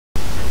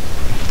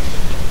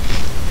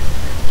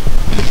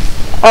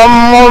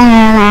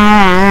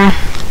Um.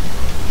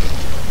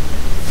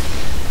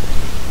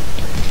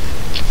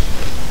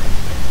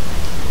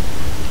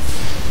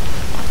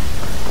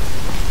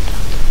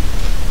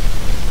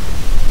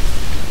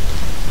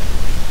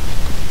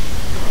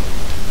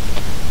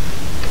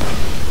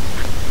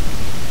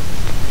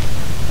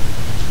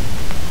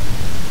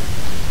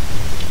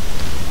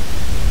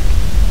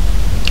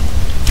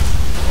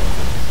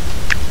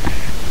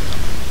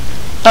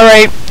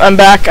 Alright, I'm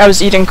back. I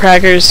was eating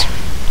crackers.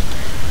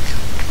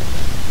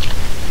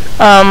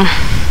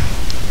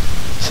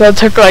 So that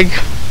took like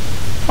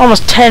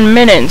almost 10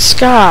 minutes.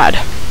 God.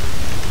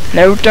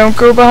 No, don't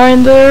go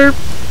behind there.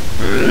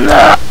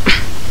 Nah.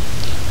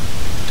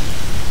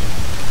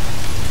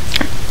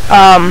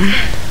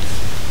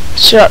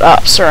 Shut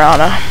up,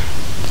 Serana.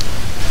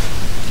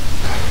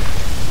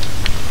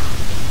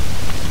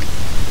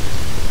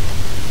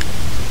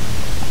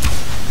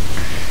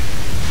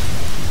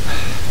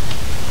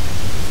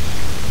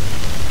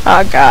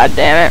 Oh, god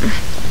damn it.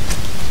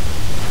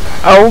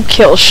 Oh,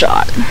 kill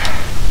shot.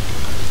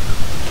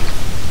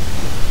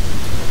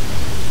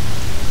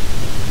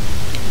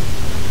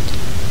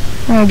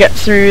 I'll get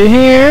through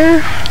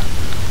here.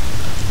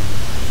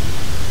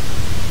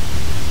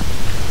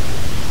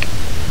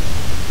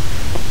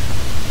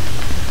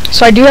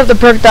 So I do have the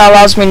perk that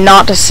allows me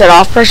not to set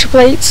off pressure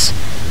plates.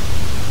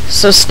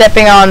 So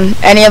stepping on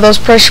any of those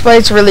pressure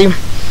plates really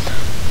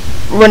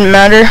wouldn't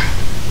matter,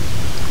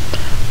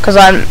 because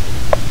I'm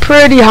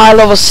pretty high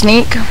level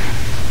sneak.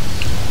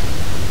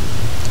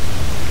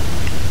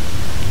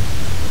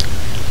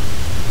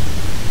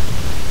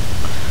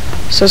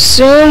 So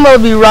soon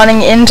we'll be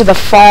running into the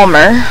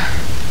Falmer,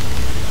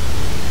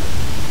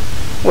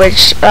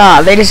 which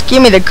they just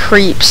give me the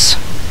creeps.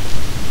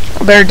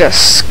 They're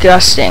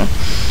disgusting.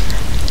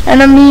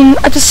 And I mean,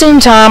 at the same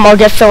time, I'll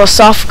get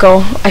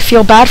philosophical. I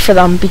feel bad for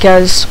them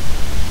because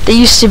they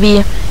used to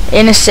be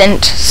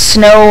innocent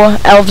snow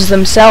elves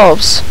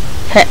themselves.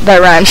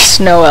 That rhymes,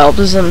 snow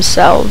elves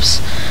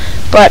themselves.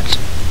 But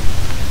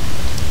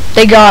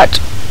they got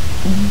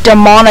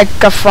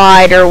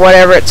demonicified, or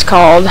whatever it's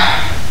called,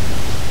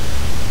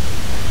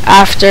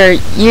 after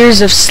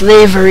years of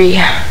slavery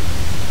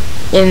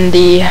in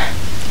the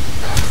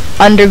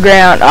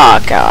underground. Oh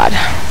god.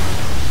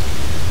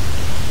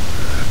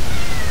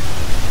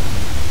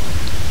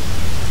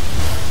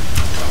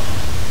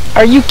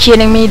 Are you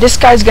kidding me? This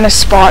guy's gonna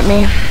spot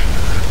me.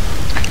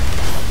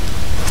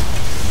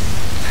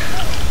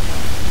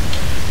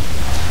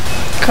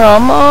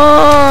 Come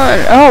on.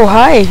 Oh,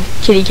 hi,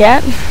 kitty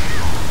cat.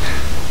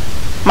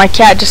 My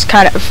cat just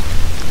kind of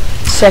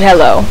said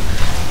hello.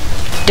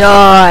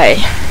 Die.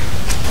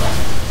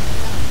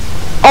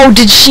 Oh,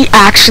 did she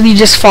actually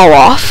just fall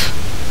off?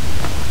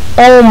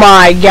 Oh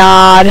my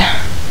god.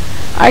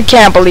 I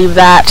can't believe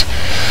that.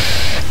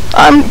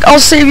 I'll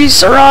save you,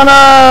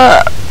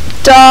 Serana.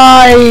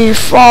 Die,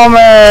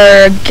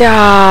 Falmer.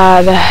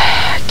 God.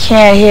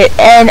 Can't hit.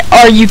 And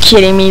are you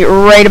kidding me?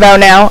 Right about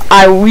now?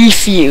 I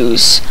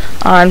refuse.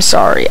 I'm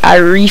sorry. I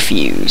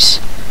refuse.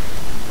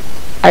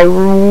 I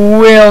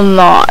will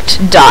not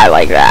die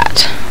like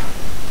that.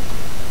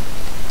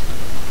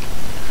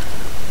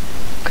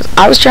 Because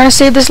I was trying to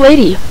save this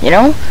lady, you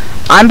know?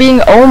 I'm being...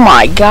 Oh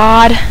my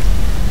god.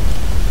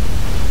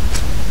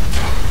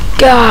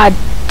 God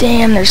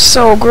damn, they're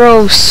so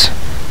gross.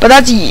 But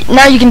that's...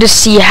 Now you can just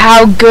see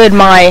how good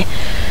my...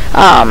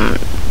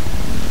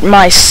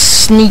 my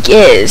sneak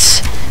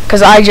is.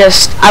 Because I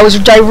was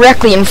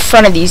directly in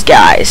front of these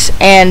guys,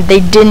 and they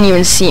didn't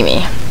even see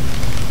me.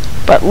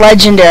 But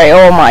legendary,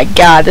 oh my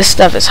god, this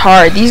stuff is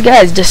hard. These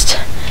guys just...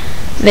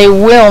 They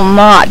will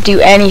not do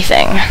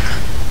anything.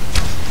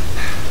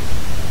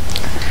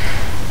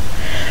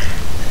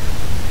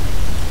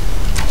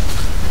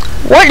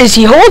 What is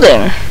he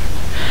holding?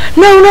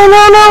 No, no,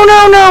 no, no,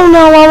 no, no,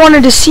 no, I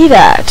wanted to see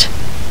that.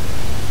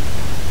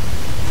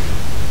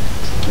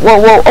 Whoa,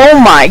 whoa, oh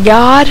my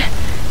god.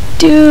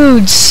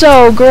 Dude,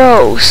 so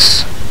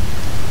gross.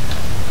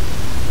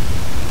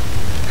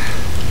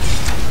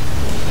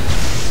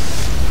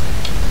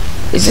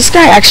 Is this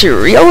guy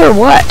actually real or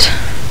what?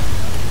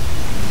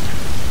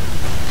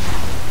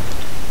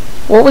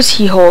 What was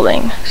he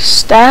holding?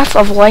 Staff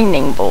of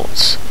lightning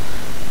bolts.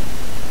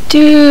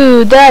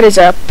 Dude, that is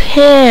a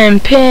pin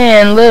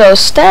little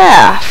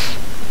staff.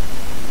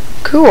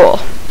 Cool.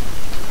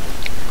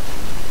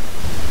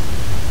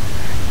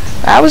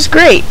 That was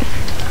great.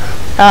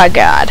 Oh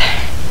god.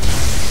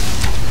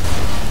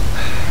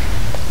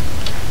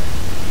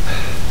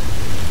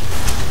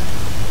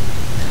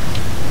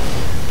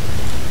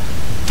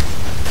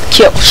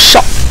 Kill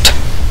shot.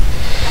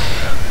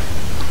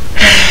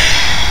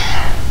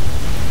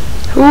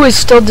 Who is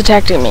still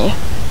detecting me?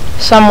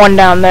 Someone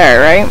down there,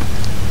 right?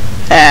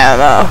 I don't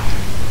know.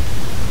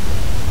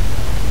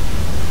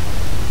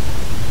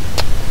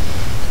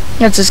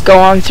 Let's just go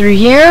on through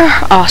here.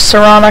 Oh,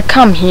 Serana,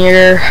 come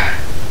here.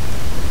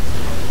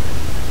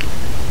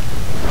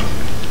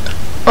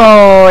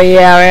 Oh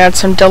yeah, we got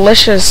some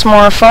delicious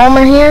more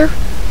Falmer here.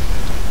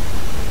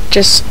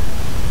 Just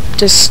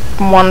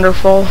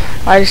wonderful.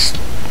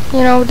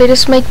 You know, they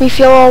just make me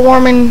feel all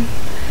warm and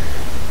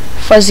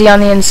fuzzy on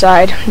the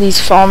inside, these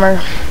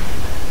Falmer.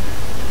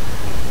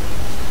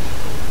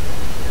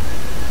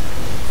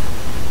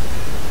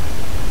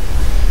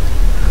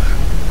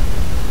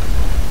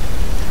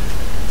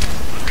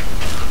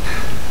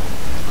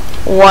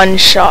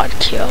 One-shot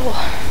kill.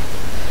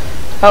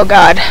 Oh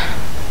god.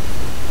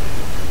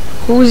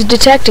 Who's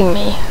detecting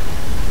me?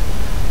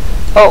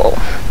 Oh.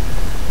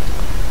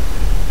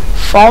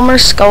 Falmer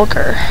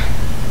Skulker.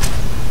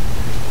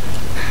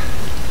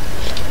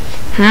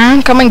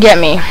 Come and get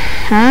me.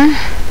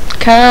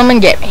 Come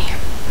and get me.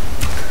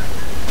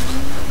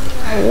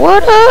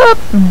 What up?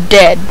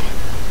 Dead.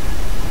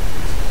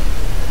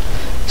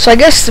 So I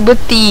guess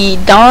with the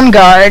Dawn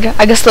Guard,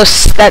 I guess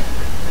that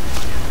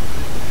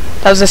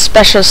was a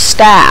special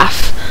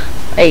staff.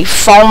 A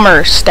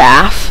Falmer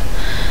staff.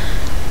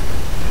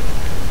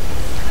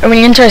 I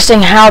mean,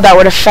 interesting how that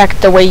would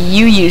affect the way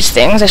you use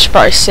things. I should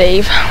probably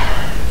save.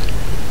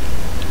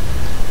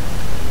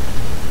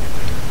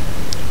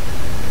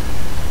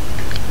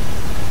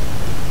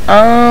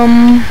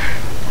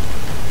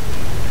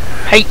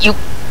 Hey, you.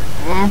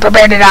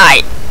 Prepare to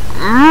die.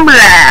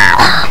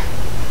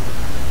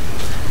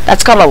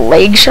 That's called a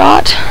leg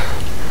shot.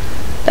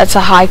 That's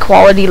a high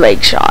quality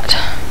leg shot.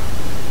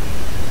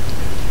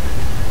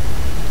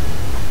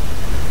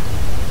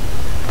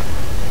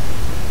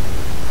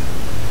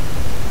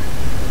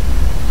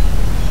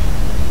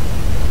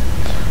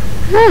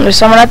 There's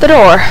someone at the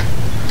door.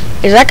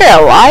 Is that guy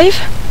alive?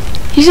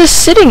 He's just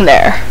sitting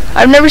there.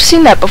 I've never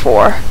seen that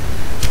before.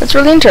 That's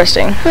really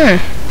interesting.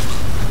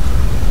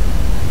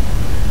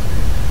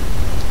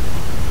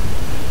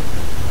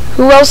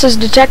 Who else is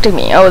detecting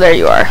me? Oh, there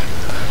you are.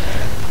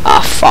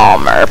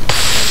 Falmer.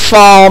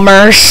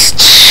 Falmer.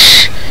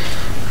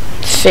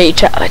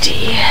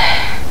 Fatality.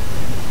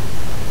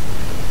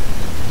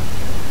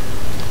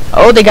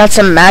 Oh, they got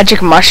some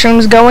magic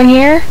mushrooms going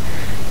here.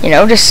 You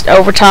know, just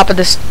over top of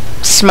this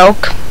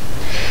smoke.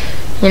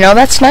 You know,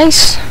 that's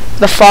nice.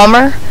 The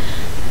Falmer.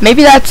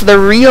 Maybe that's the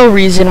real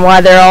reason why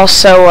they're all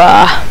so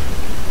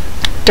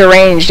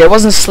deranged. It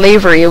wasn't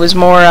slavery, it was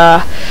more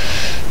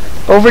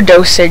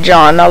overdosage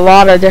on a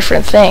lot of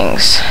different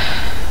things.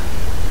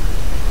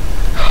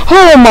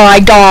 Oh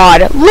my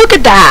god, look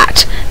at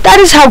that! That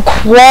is how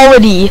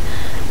quality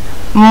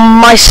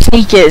my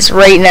sneak is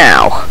right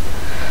now.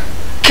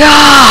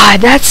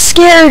 God, that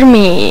scared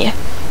me.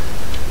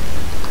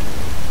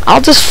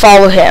 I'll just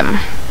follow him.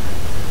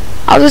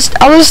 I'll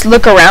just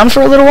look around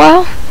for a little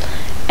while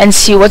and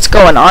see what's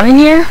going on in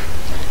here.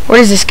 Where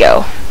does this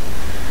go?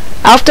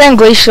 Alfdan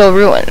Glacial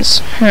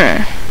Ruins.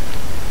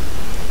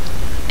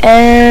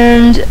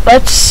 And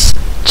let's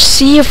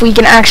see if we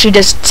can actually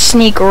just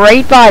sneak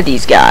right by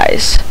these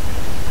guys.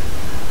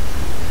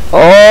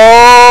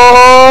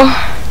 Oh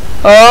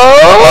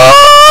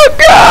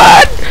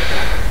god!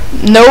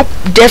 Nope,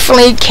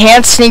 definitely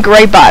can't sneak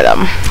right by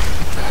them.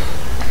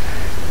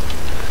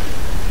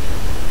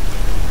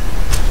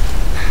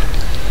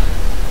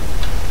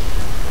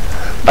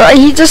 But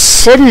he's just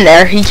sitting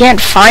there. He can't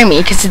find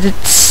me because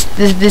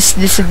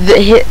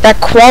that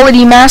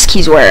quality mask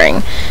he's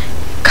wearing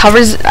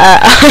covers.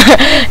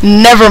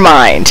 Never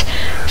mind.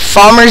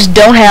 Falmers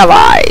don't have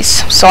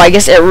eyes, so I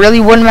guess it really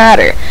wouldn't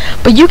matter.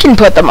 But you can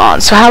put them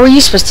on. So how are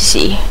you supposed to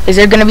see? Is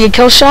there gonna be a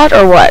kill shot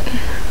or what?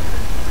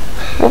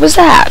 What was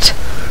that?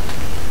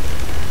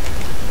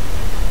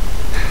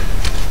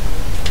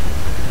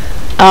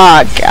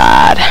 Oh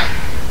god.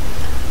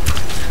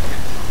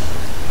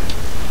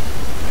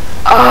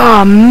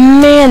 Oh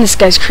man, this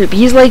guy's creepy.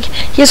 He's like,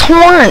 he has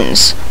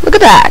horns. Look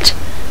at that.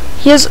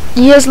 He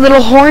has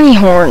little horny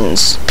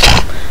horns.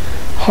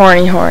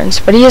 Horny horns,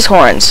 but he has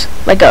horns.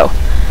 Let go.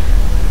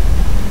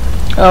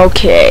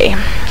 Okay,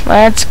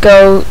 let's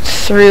go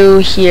through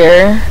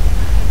here.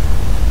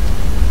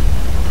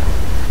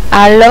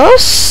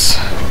 Alos.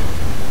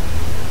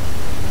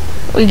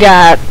 We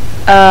got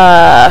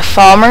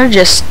Falmer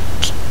just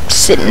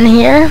sitting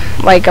here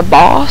like a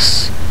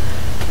boss.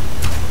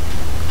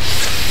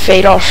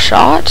 Fatal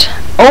shot.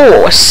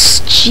 Oh,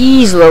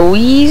 jeez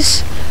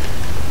Louise.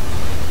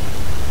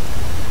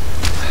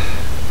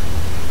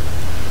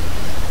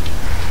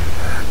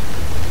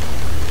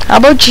 How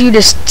about you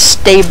just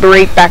stay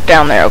right back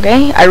down there,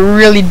 okay? I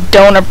really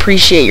don't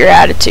appreciate your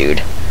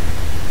attitude.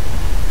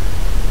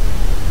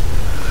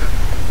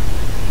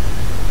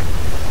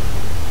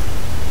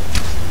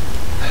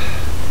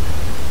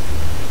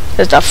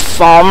 Just a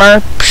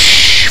Falmer.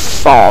 Psh,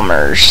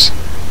 Falmers.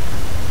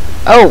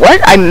 Oh,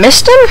 what? I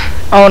missed him?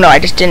 Oh no, I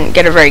just didn't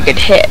get a very good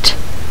hit.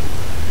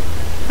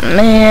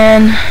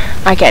 Man,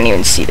 I can't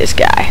even see this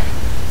guy.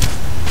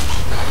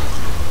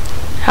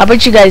 How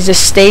about you guys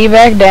just stay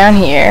back down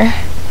here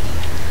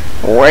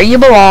where you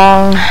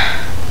belong,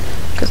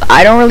 because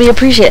I don't really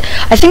appreciate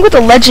it. I think with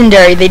the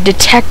legendary they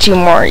detect you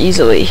more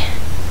easily,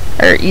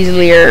 or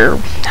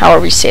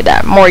however you say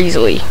that, more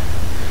easily,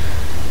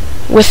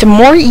 with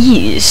more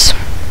ease.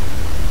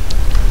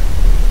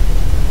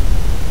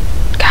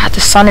 God,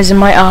 the sun is in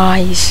my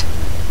eyes.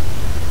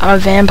 I'm a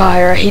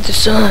vampire, I hate the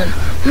sun.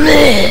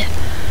 Meh.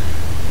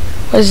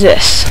 What is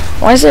this?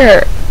 Why is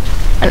there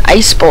an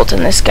ice bolt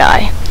in this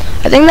guy?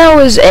 I think that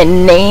was a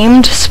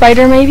named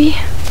spider, maybe?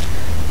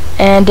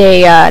 And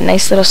a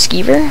nice little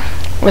skeever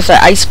with an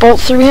ice bolt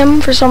through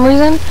him for some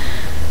reason.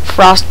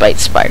 Frostbite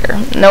spider.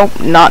 Nope,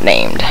 not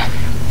named.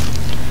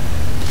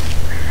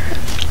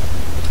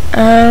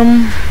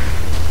 I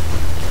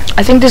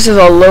think this is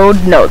a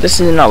load. No, this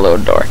isn't a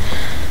load door.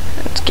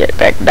 Let's get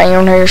back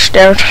down here,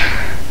 Stout.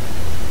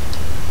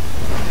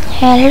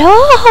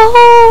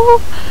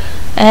 Hello?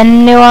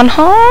 Anyone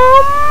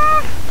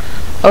home?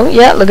 Oh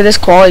yeah, look at this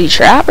quality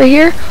trap right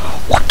here.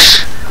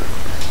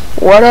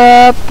 What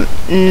up?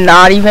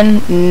 Not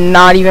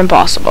even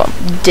possible.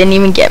 Didn't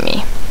even get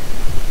me.